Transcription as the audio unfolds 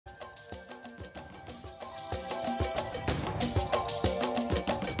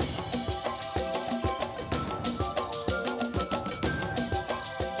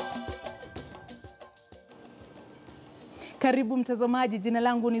Karibu mtazamaji, jina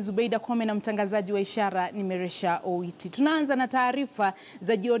langu ni Zubeida Kome na mtangazaji wa ishara ni Meresha Owiti. Tunaanza na taarifa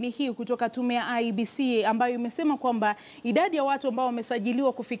za jioni hii kutoka tume ya IEBC ambayo imesema kwamba idadi ya watu ambao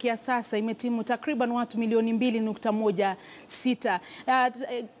wamesajiliwa kufikia sasa imetimu takriban watu milioni 2.16.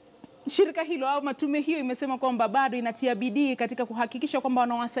 Shirika hilo au matume hiyo imesema kwamba bado inatia bidii katika kuhakikisha kwamba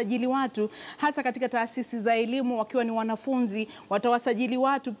wanawasajili watu hasa katika taasisi za elimu, wakiwa ni wanafunzi, watawasajili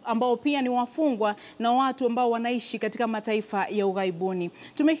watu ambao pia ni wafungwa na watu ambao wanaishi katika mataifa ya ughaibuni.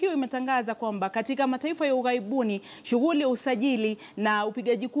 Tume hiyo imetangaza kwamba katika mataifa ya ughaibuni shughuli ya usajili na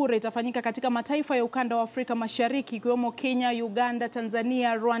upigaji kura itafanyika katika mataifa ya ukanda wa Afrika Mashariki ikiwemo Kenya, Uganda,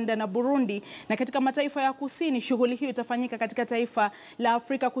 Tanzania, Rwanda na Burundi, na katika mataifa ya kusini shughuli hiyo itafanyika katika taifa la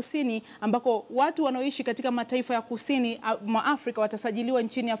Afrika Kusini, ambako watu wanaoishi katika mataifa ya kusini mwa Afrika watasajiliwa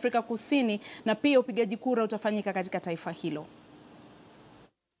nchini Afrika Kusini, na pia upigaji kura utafanyika katika taifa hilo.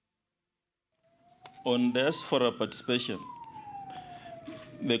 On diaspora participation,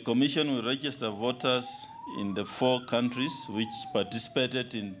 the Commission will register voters in the 4 countries which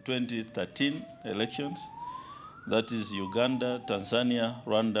participated in 2013 elections. That is Uganda, Tanzania,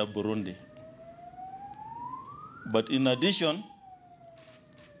 Rwanda, Burundi. But in addition,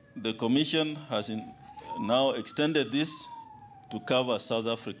 the Commission has now extended this to cover South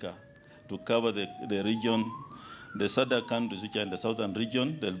Africa, to cover the region, the SADC countries which are in the southern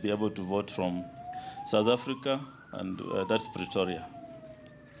region. They'll be able to vote from South Africa, and that's Pretoria.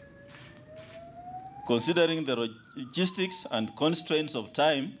 Considering the logistics and constraints of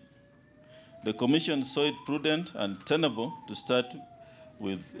time, the Commission saw it prudent and tenable to start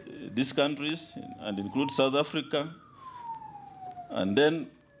with these countries and include South Africa, and then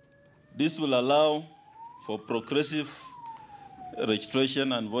this will allow for progressive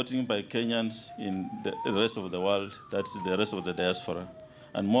registration and voting by Kenyans in the rest of the world, that's the rest of the diaspora,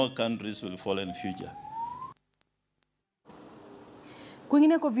 and more countries will follow in future.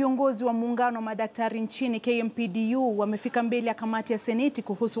 Kwingineko, viongozi wa muungano wa madaktari nchini KMPDU wamefika mbele ya kamati ya seneti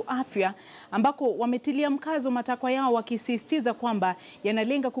kuhusu afya, ambako wametilia mkazo matakwa yao wakisisitiza kwamba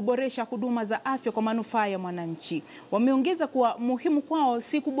yanalenga kuboresha huduma za afya kwa manufaa ya mwananchi. Wameongeza kuwa muhimu kwao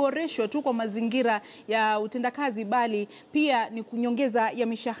si kuboreshwa tu kwa mazingira ya utendakazi, bali pia ni kunyongeza ya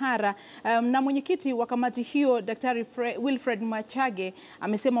mishahara. Na mwenyekiti wa kamati hiyo Daktari Wilfred Machage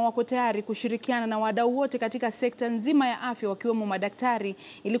amesema wako tayari kushirikiana na wadau wote katika sekta nzima ya afya, wakiwemo madaktari,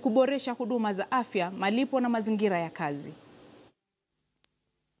 ili kuboresha huduma za afya, malipo na mazingira ya kazi.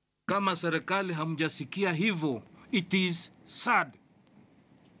 Kama serikali hamjasikia hivyo, it is sad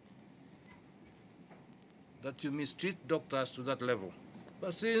that you mistreat doctors to that level.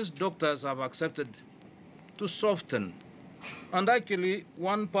 But since doctors have accepted to soften, and actually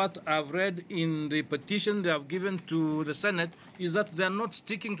one part I've read in the petition they have given to the Senate is that they are not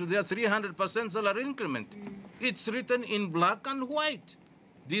sticking to their 300% salary increment. It's written in black and white.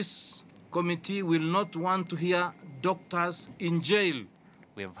 This committee will not want to hear doctors in jail.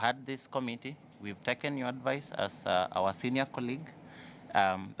 We've had this committee. We've taken your advice as our senior colleague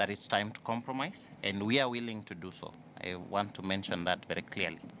that it's time to compromise, and we are willing to do so. I want to mention that very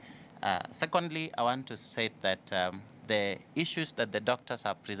clearly. Secondly, I want to state that the issues that the doctors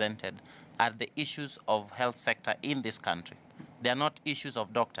have presented are the issues of health sector in this country. They are not issues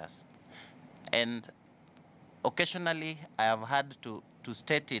of doctors. And occasionally, I have had to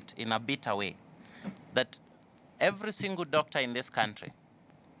state it in a bitter way, that every single doctor in this country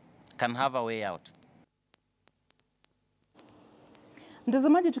can have a way out.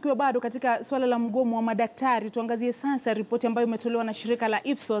 Mtazamaji, tukiwa bado katika swala la mgomo wa madaktari, tuangazie sasa ripoti ambayo imetolewa na shirika la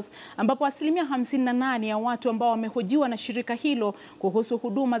Ipsos, ambapo 58% ya watu ambao wamehojiwa na shirika hilo kuhusu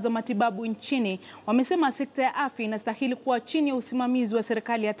huduma za matibabu nchini wamesema sekta ya afya inastahili kuwa chini ya usimamizi wa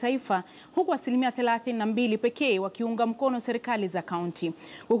serikali ya taifa, huku 32% pekee wakiunga mkono serikali za kaunti.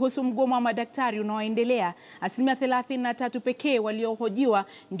 Kuhusu mgomo wa madaktari unaoendelea, 33% pekee waliohojiwa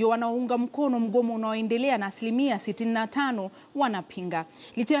ndio wanaounga mkono mgomo unaoendelea na 65% wanapinga.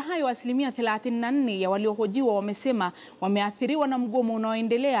 Licha ya hayo, 34% ya waliohojiwa wamesema wameathiriwa na mgomo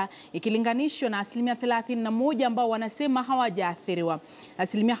unaoendelea, ikilinganishwa na 31% ambao wanasema hawajaathiriwa.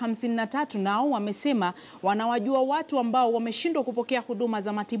 53% nao wamesema wanawajua watu ambao wameshindwa kupokea huduma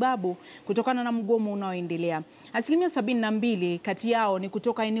za matibabu kutokana na mgomo unaoendelea. 72% kati yao ni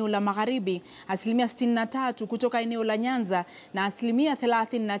kutoka eneo la Magharibi, 63% kutoka eneo la Nyanza na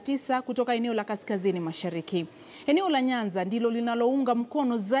 39% kutoka eneo la Kaskazini Mashariki. Eneo la Nyanza ndilo linalounga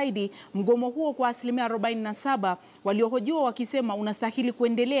mkono zaidi mgomo huo kwa 47%, waliohojiwa wakisema unastahili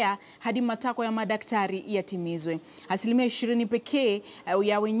kuendelea hadi matakwa ya madaktari yatimizwe. 20% pekee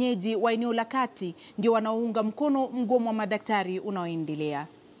ya wenyeji wa eneo la Kati ndio wanaounga mkono mgomo wa madaktari unaoendelea.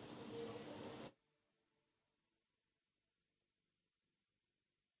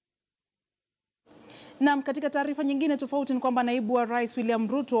 Na katika taarifa nyingine tofauti ni kwamba naibu wa rais William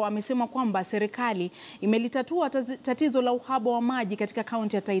Ruto amesema kwamba serikali imelitatua tatizo la uhaba wa maji katika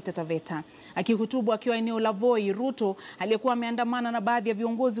kaunti ya Taita Taveta. Akihutubu akiwa eneo la Voi, Ruto aliyekuwa ameandamana na baadhi ya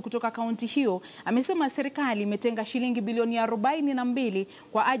viongozi kutoka kaunti hiyo amesema serikali imetenga shilingi bilioni 42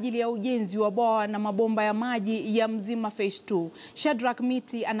 kwa ajili ya ujenzi wa bwawa na mabomba ya maji ya Mzima Phase 2. Shadrack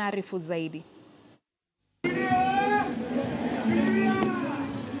Miti anaarifu zaidi.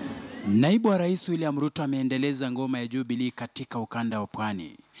 Naibu wa rais William Ruto ameendeleza ngoma ya Jubilee katika ukanda wa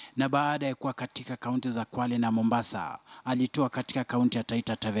Pwani, na baada ya kuwa katika kaunti za Kwale na Mombasa, alitoa katika kaunti ya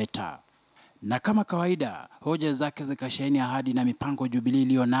Taita Taveta. Na kama kawaida, hoja zake zikasheheni ahadi na mipango Jubilee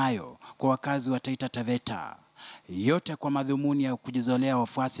iliyo nayo kwa wakazi wa Taita Taveta, yote kwa madhumuni ya kujizolea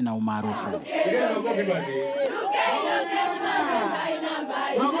wafuasi na umaarufu.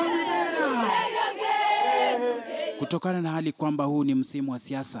 Kutokana na hali kwamba huu ni msimu wa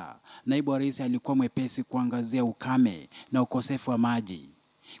siasa, naibu wa rais alikuwa mwepesi kuangazia ukame na ukosefu wa maji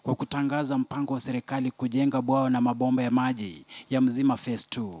kwa kutangaza mpango wa serikali kujenga bwawa na mabomba ya maji ya Mzima Phase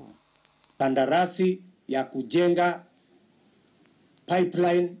 2. Kandarasi ya kujenga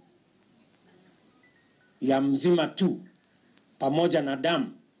pipeline ya Mzima 2 pamoja na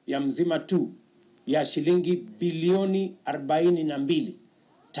damu ya Mzima 2 ya shilingi bilioni 42.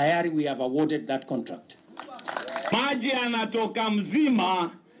 Tayari we have awarded that contract. Maji yanatoka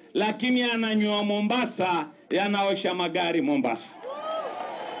Mzima lakini yananywa Mombasa, yanaosha magari Mombasa.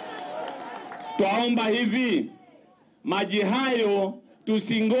 Twaomba hivi, maji hayo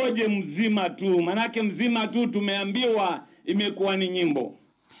tusingoje Mzima tu, manake Mzima tu tumeambiwa imekuwa ni nyimbo.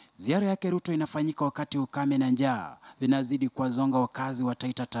 Ziara yake Ruto inafanyika wakati ukame na njaa vinazidi kuwazonga wakazi wa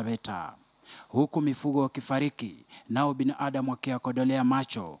Taita Taveta, huku mifugo wakifariki nao binadamu wakiyakodolea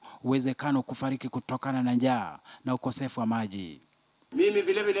macho uwezekano kufariki kutokana na njaa na ukosefu wa maji. Mimi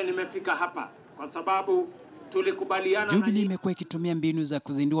vile nimefika hapa kwa sababu tulikubaliana. Jubilee imekuwa ikitumia mbinu za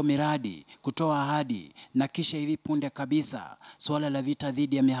kuzindua miradi, kutoa ahadi na kisha hivi punde kabisa suala la vita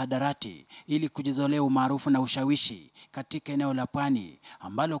dhidi ya mihadarati ili kujizolea umaarufu na ushawishi katika eneo la Pwani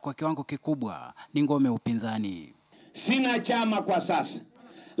ambalo kwa kiwango kikubwa ni ngome upinzani. Sina chama kwa sasa,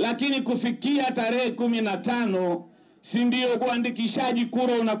 lakini kufikia tarehe 15 si ndio kuandikishaji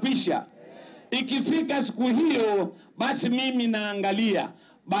kura unakwisha. Ikifika siku hiyo, basi mimi naangalia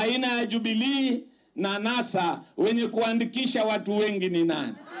baina ya Jubilee na NASA wenye kuandikisha watu wengi ni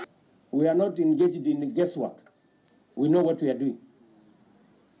nani. We are not engaged in guesswork. We know what we are doing.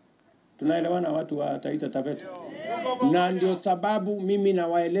 Tunaelewana watu wa Taita Taveta. Na ndio sababu mimi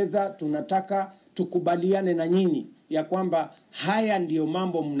nawaeleza tunataka tukubaliane na nyinyi ya kwamba haya ndiyo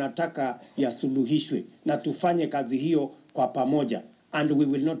mambo mnataka yasuluhishwe na tufanye kazi hiyo kwa pamoja, and we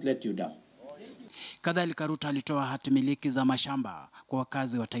will not let you down. Kadhalika Ruto alitoa hati miliki za mashamba kwa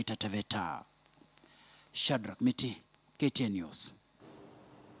wakazi wa Taita Taveta. Shadrack Miti, KTN News.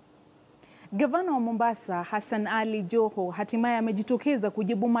 Gavana wa Mombasa Hassan Ali Joho hatimaye amejitokeza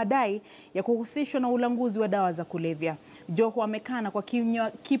kujibu madai ya kuhusishwa na ulanguzi wa dawa za kulevya. Joho amekana kwa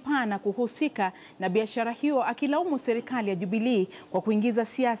kinywa kipana kuhusika na biashara hiyo, akilaumu serikali ya Jubilee kwa kuingiza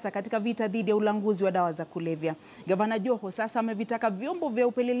siasa katika vita dhidi ya ulanguzi wa dawa za kulevya. Gavana Joho sasa amevitaka vyombo vya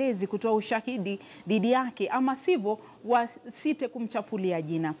upelelezi kutoa ushahidi dhidi yake, ama sivyo wasite kumchafulia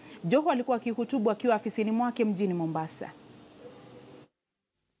jina. Joho alikuwa akihutubu akiwa afisini mwake mjini Mombasa.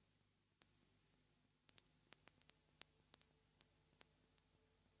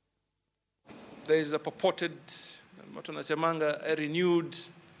 There is a purported, a renewed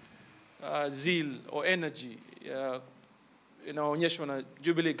zeal or energy inaonyeshwa na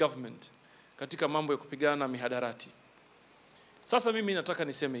Jubilee government katika mambo ya kupigana mihadarati. Sasa mimi nataka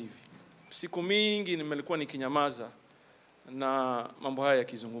niseme hivi. Siku mingi nimelikuwa nikinyamaza na mambo haya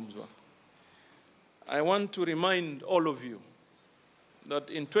yakizungumzwa. I want to remind all of you that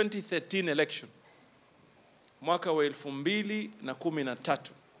in 2013 election, mwaka wa 2013,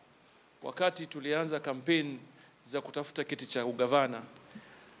 wakati tulianza kampeni za kutafuta kiti cha ugavana,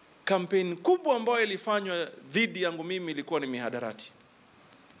 kampeni kubwa ambayo ilifanywa dhidi yangu mimi ilikuwa ni mihadarati.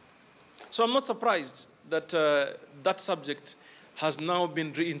 So I'm not surprised that that subject has now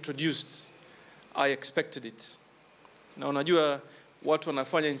been reintroduced. I expected it. Na unajua watu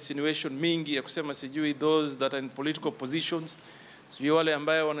wanafanya insinuation mingi ya kusema sijui those that are in political positions, sijui wale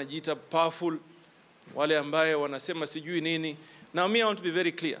ambaye wanajiita powerful, wale ambaye wanasema sijui nini. Now me I want to be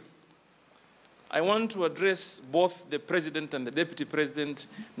very clear. I want to address both the president and the deputy president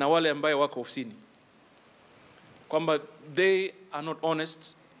na wale ambaye wako ofisini, kwamba they are not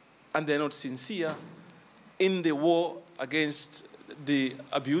honest and they are not sincere in the war against the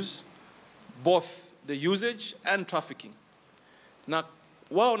abuse, both the usage and trafficking. Na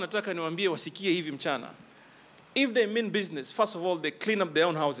wao nataka niwaambie wasikie hivi mchana. If they mean business, first of all, they clean up their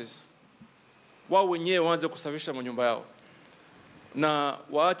own houses. Wao wenyewe waanze kusafisha manyumba yao. Na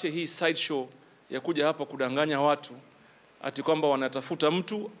waache hii side show ya kuja hapa kudanganya watu ati kwamba wanatafuta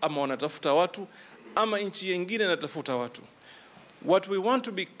mtu ama wanatafuta watu ama nchi nyingine inatafuta watu. What we want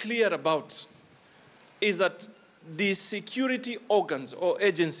to be clear about is that the security organs or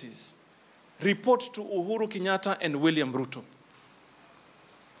agencies report to Uhuru Kenyatta and William Ruto.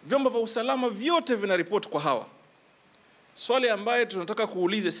 Vyombo vya usalama vyote vina report kwa hawa. Swali ambaye tunataka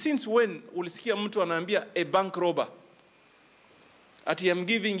kuulize, since when ulisikia mtu anaambia a bank robber ati I'm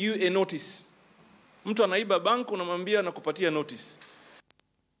giving you a notice? Mtu anaiba bank unamwambia na kupatia notice.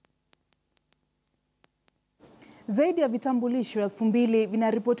 Zaidi ya vitambulisho 2000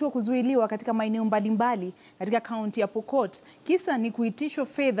 vinaripotiwa kuzuiliwa katika maeneo mbalimbali katika kaunti ya Pokot. Kisa ni kuitishwa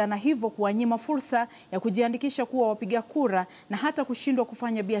fedha na hivyo kuwanyima fursa ya kujiandikisha kuwa wapiga kura na hata kushindwa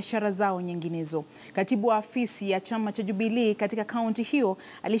kufanya biashara zao nyinginezo. Katibu wa afisi ya chama cha Jubilee katika kaunti hiyo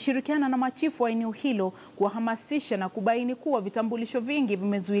alishirikiana na machifu wa eneo hilo kuwahamasisha na kubaini kuwa vitambulisho vingi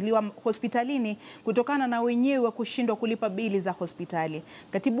vimezuiliwa hospitalini kutokana na wenyewe kushindwa kulipa bili za hospitali.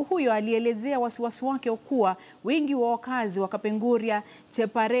 Katibu huyo alielezea wasiwasi wake kuwa wengi wa wakazi wa Kapenguria,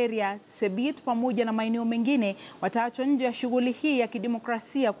 Chepareria, Sebit pamoja na maeneo mengine wataachwa nje ya shughuli hii ya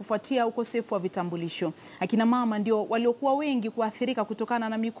kidemokrasia kufuatia ukosefu wa vitambulisho. Akina mama ndio waliokuwa wengi kuathirika kutokana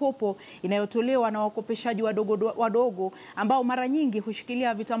na mikopo inayotolewa na wakopeshaji wadogo ambao mara nyingi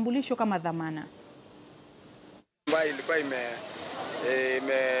hushikilia vitambulisho kama dhamana. Ambayo ilikuwa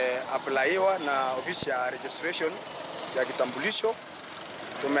ime-applyiwa na ofisi ya registration ya kitambulisho.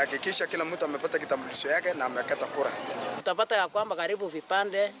 Tumehakikisha kila mtu amepata kitambulisho yake na amekata kura. Utapata ya kwamba karibu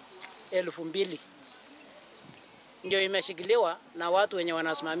vipande 2000 ndio imeshikiliwa na watu wenye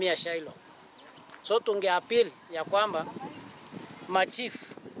wanasimamia Shailo. So tungeappeal ya kwamba machief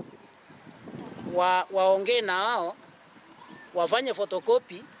waongee na hao, wafanye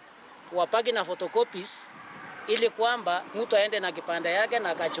photocopy, wapaki na photocopies ili kwamba mtu aende na kipande yake na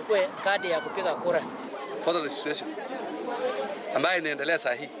akachukue kadi ya kupiga kura. Voter registration ambaye inaendelea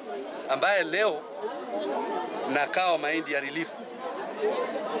saa hii, ambaye leo nakao mahindi ya relief,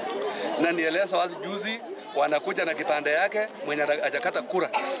 na nieleza wazi juzi wanakuja na kipande yake, mwenye hajakata kura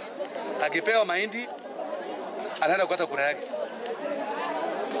akipewa mahindi anaenda kukata kura yake,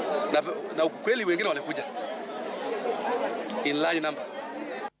 na ukweli wengine walikuja in large number.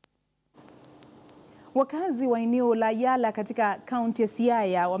 Wakazi wa eneo la Yala katika kaunti ya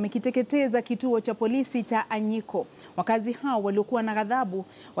Siaya wamekiteketeza kituo cha polisi cha Anyiko. Wakazi hao waliokuwa na ghadhabu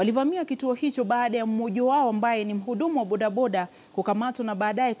walivamia kituo hicho baada ya mmoja wao ambaye ni mhudumu wa bodaboda kukamatwa na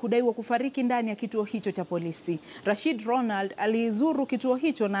baadaye kudaiwa kufariki ndani ya kituo hicho cha polisi. Rashid Ronald alizuru kituo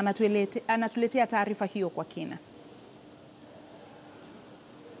hicho na anatuletea taarifa hiyo kwa kina.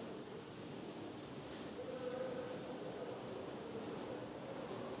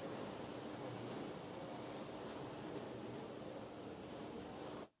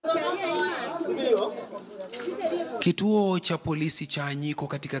 Kituo cha polisi cha Anyiko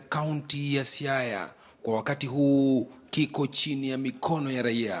katika kaunti ya Siaya kwa wakati huu kiko chini ya mikono ya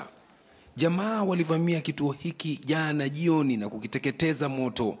raia. Jamaa walivamia kituo hiki jana jioni na kukiteketeza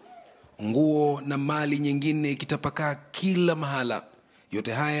moto. Nguo na mali nyingine ikitapakaa kila mahala.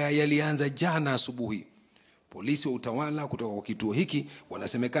 Yote haya yalianza jana asubuhi. Polisi wa utawala kutoka kwa kituo hiki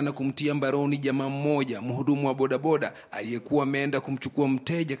wanasemekana kumtia mbaroni jamaa mmoja, mhudumu wa bodaboda aliyekuwa ameenda kumchukua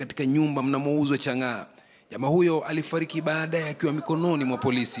mteja katika nyumba mnamouzwa chang'aa. Jamaa huyo alifariki baadaye akiwa mikononi mwa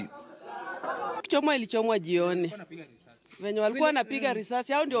polisi. Chomwa ilichomwa jioni. Venye walikuwa wanapiga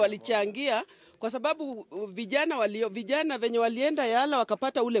risasi hao ndio walichangia kwa sababu vijana venye walienda Yala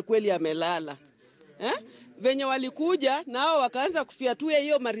wakapata ule kweli amelala. Venye walikuja nao wakaanza kufiatua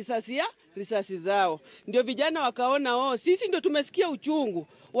hiyo risasi zao. Ndio vijana wakaona sisi ndio tumesikia uchungu,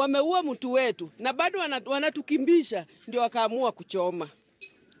 wameua mtu wetu na bado wanatukimbisha, ndio wakaamua kuchoma.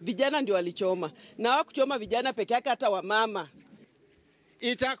 Vijana ndio walichoma. Na hawakuchoma vijana peke yake, hata wamama.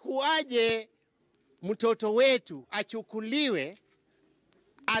 Itakuwaje mtoto wetu achukuliwe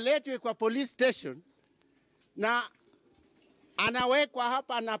aletwe kwa police station na anawekwa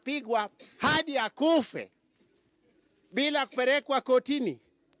hapa anapigwa hadi akufe bila kupelekwa kotini,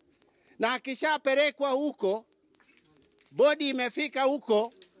 na akishapelekwa huko body imefika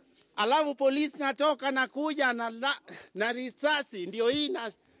huko, alafu polisi natoka na kuja na risasi? Ndio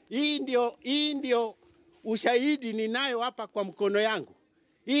hii ndio ushahidi ninayo hapa kwa mkono yangu.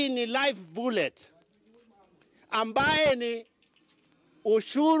 Hii ni live bullet ambaye ni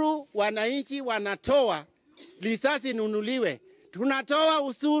ushuru wananchi wanatoa, risasi nunuliwe. Tunatoa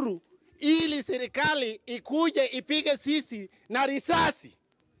ushuru ili serikali ikuje ipige sisi na risasi.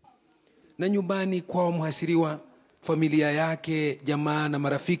 Na nyumbani kwao mhasiriwa, familia yake, jamaa na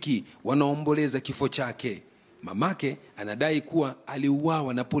marafiki wanaomboleza kifo chake. Mamake anadai kuwa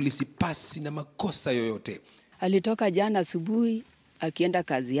aliuawa na polisi pasi na makosa yoyote. Alitoka jana asubuhi akienda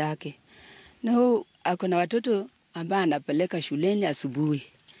kazi yake. Na ako na watoto ambao anapeleka shuleni asubuhi.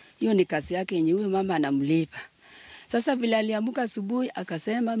 Hiyo ni kazi yake yenye huyu mama anamlipa. Sasa vile aliamka asubuhi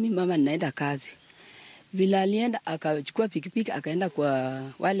akasema mimi mama ninaenda kazi. Vile alienda akachukua pikipiki akaenda kwa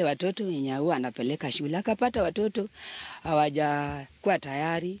wale watoto wenye huwa anapeleka shule. Akapata watoto hawajakuwa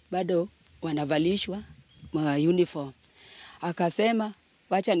tayari, bado wanavalishwa uniform. Akasema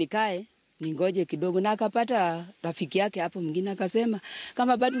wacha nikae ningoje kidogo, na akapata rafiki yake hapo mwingine akasema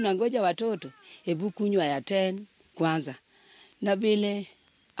kama bado unangoja watoto hebu kunywa ya 10 kwanza. Na vile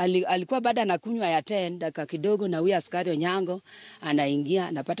alikuwa baada anakunywa ya 10 dakika kidogo, na huyu askari Onyango anaingia,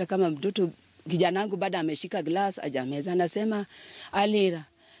 anapata kama mtoto kijana wangu baada ameshika glass ajameza, anasema Alira,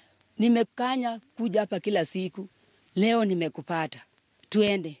 nimekanya kuja hapa kila siku, leo nimekupata,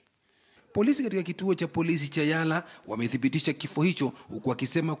 tuende. Polisi katika kituo cha polisi cha Yala wamethibitisha kifo hicho, huku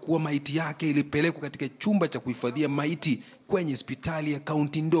wakisema kuwa maiti yake ilipelekwa katika chumba cha kuhifadhia maiti kwenye hospitali ya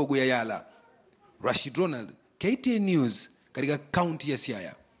kaunti ndogo ya Yala. Rashid Ronald, KTN News, katika kaunti ya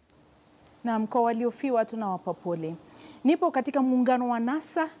Siaya. Na kwa waliofiwa tunawapa pole. Nipo katika muungano wa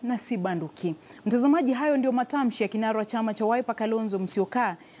NASA na sibanduki. Mtazamaji, hayo ndio matamshi ya kinara wa chama cha Wiper Kalonzo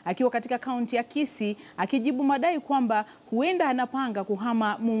Musyoka akiwa katika kaunti ya Kisii akijibu madai kwamba huenda anapanga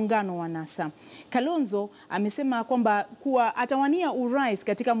kuhama muungano wa NASA. Kalonzo amesema kwamba kuwa atawania urais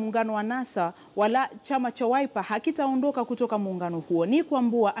katika muungano wa NASA wala chama cha Wiper hakitaondoka kutoka muungano huo. Ni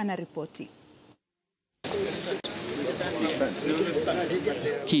Kwambua anaripoti.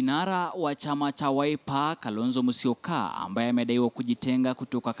 Kinara wa chama cha Wiper Kalonzo Musyoka ambaye amedaiwa kujitenga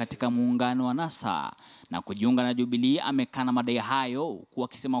kutoka katika muungano wa NASA na kujiunga na Jubilee amekana madai hayo, huku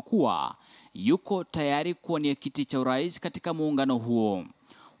akisema kuwa yuko tayari kuwania kiti cha urais katika muungano huo.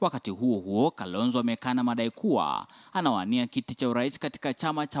 Wakati huo huo, Kalonzo amekana madai kuwa anawania kiti cha urais katika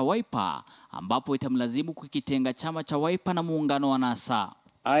chama cha Wiper ambapo itamlazimu kukitenga chama cha Wiper na muungano wa NASA.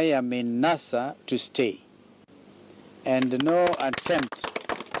 I am in NASA to stay. And no attempt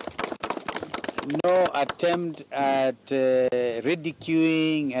at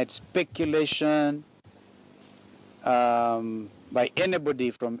ridiculing, at speculation by anybody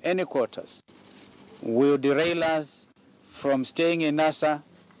from any quarters will derail us from staying in NASA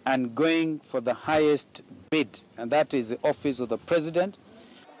and going for the highest bid, and that is the office of the president.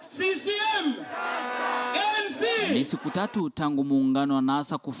 CCM! Ni siku tatu tangu muungano wa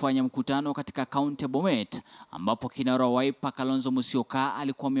NASA kufanya mkutano katika kaunti ya Bomet, ambapo kinara wa Wiper Kalonzo Musyoka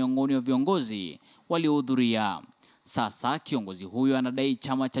alikuwa miongoni wa viongozi waliohudhuria. Sasa kiongozi huyo anadai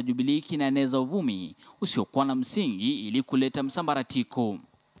chama cha Jubilee kinaeneza uvumi usiokuwa na msingi ili kuleta msambaratiko.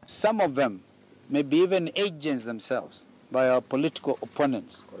 Some of them may be even agents themselves by our political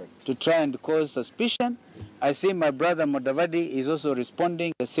opponents to try and cause suspicion. I see my brother Mudavadi is also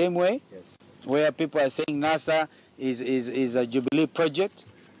responding the same way, where people are saying NASA is a Jubilee project.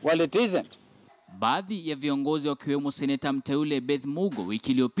 Well, it isn't. Baadhi ya viongozi wakiwemo seneta mteule Beth Mugo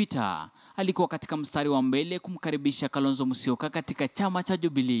wiki iliyopita alikuwa katika mstari wa mbele kumkaribisha Kalonzo Musyoka katika chama cha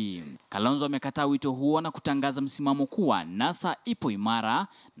Jubilee. Kalonzo amekataa wito huo na kutangaza msimamo kuwa NASA ipo imara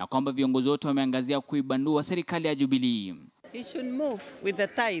na kwamba viongozi wote wameangazia kuibandua serikali ya Jubilee. He should move with the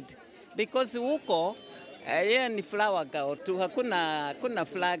tide because huko yeye ni flower girl tu, hakuna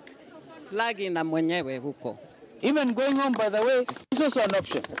flag ina mwenyewe huko. Even going home, by the way, is also an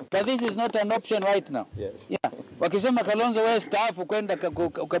option. But this is not an option right now. Yes. Yeah. Wakisema Kalonzo wewe staafu kwenda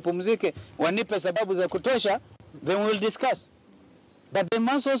ukapumzike, wanipe sababu za kutosha, then we'll discuss. But they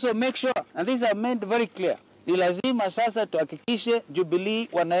must also make sure, and these are made very clear, ni lazima sasa tuhakikishe Jubilee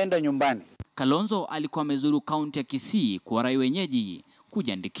wanaenda nyumbani. Kalonzo alikuwa amezuru kaunti ya Kisii kuwarai wenyeji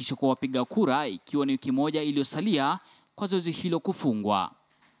kujiandikisha kwa wapiga kura, ikiwa ni wiki moja iliyosalia kwa zoezi hilo kufungwa.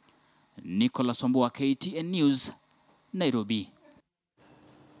 Nicholas Wambua, KTN News, Nairobi.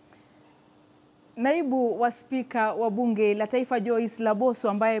 Naibu wa spika wa bunge la taifa Joyce Laboso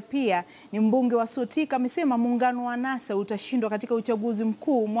ambaye pia ni mbunge wa Sotik amesema muungano wa NASA utashindwa katika uchaguzi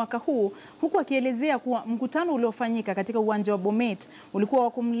mkuu mwaka huu, huku akielezea kuwa mkutano uliofanyika katika uwanja wa Bomet ulikuwa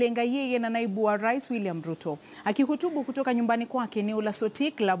wa kumlenga yeye na naibu wa rais William Ruto. Akihutubu kutoka nyumbani kwake eneo la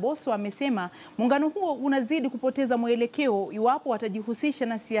Sotik, Laboso amesema muungano huo unazidi kupoteza mwelekeo iwapo watajihusisha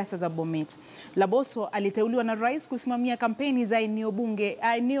na siasa za Bomet. Laboso aliteuliwa na rais kusimamia kampeni za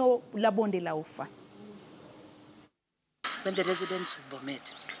eneo la Bonde la Ufa. When the residents of Bomet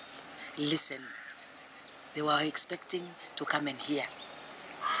listened, they were expecting to come and hear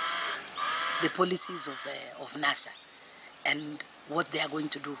the policies of NASA and what they are going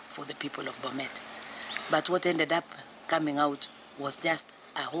to do for the people of Bomet. But what ended up coming out was just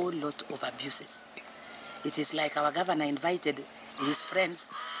a whole lot of abuses. It is like our governor invited his friends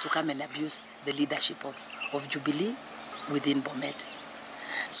to come and abuse the leadership of Jubilee within Bomet.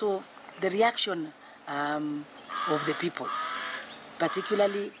 So the reaction of the people,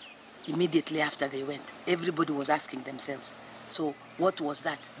 particularly immediately after they went, everybody was asking themselves, so what was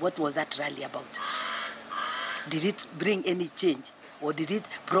that? What was that rally about? Did it bring any change, or did it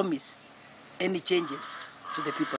promise any changes to the people?